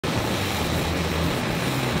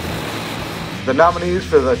the nominees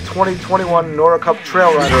for the 2021 NORA Cup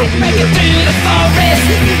Trail Rider of the Year.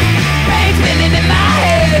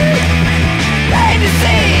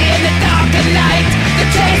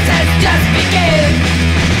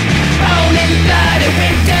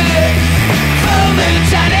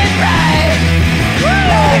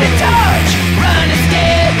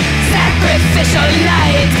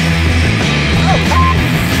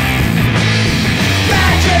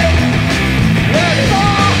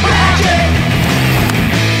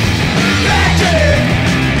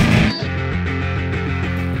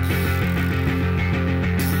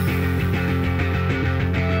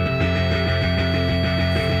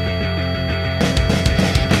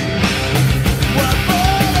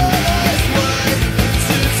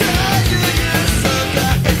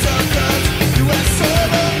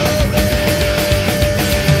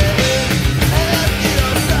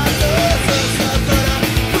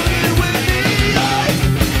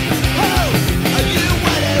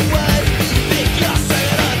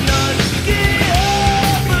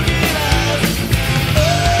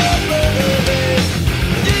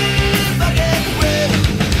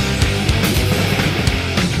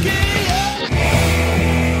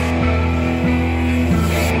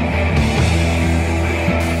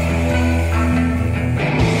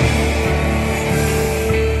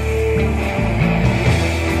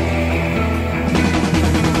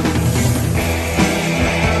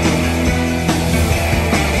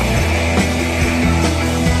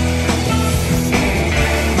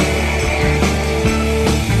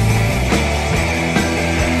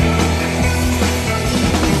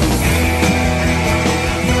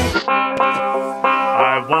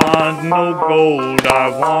 No gold, I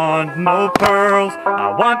want no pearls,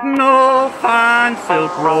 I want no fine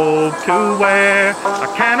silk robe to wear. I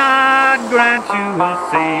cannot grant you a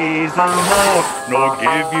season more, nor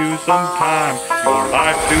give you some time, your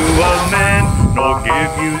life to amend, nor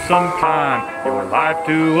give you some time, your life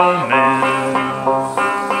to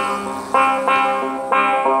amend.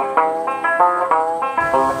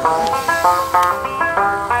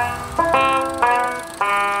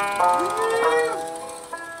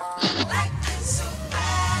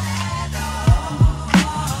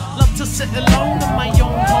 Sit alone in my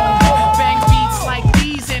own home, bang beats like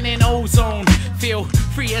these in an ozone. Feel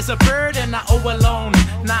free as a bird and I owe alone,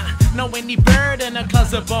 not know any bird in a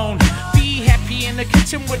closet bone. Be happy in the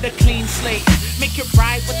kitchen with a clean slate, make it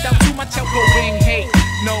right without too much outgoing hate.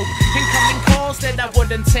 No incoming calls that I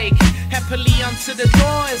wouldn't take, happily answer the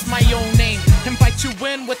door is my own name. Invite you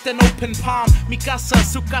in with an open palm, mi casa,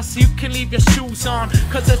 su casa, you can leave your shoes on,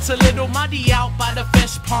 cause it's a little muddy out by the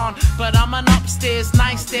fish pond. But I'm an upstairs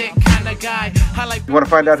nice stick kind of guy. I like. You want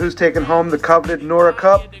to find out who's taking home the coveted NORA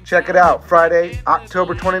Cup? Check it out Friday,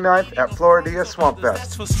 October 29th at Florida Swamp Fest.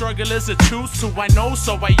 That's for struggle is a truth, so I know,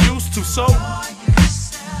 so I used to, so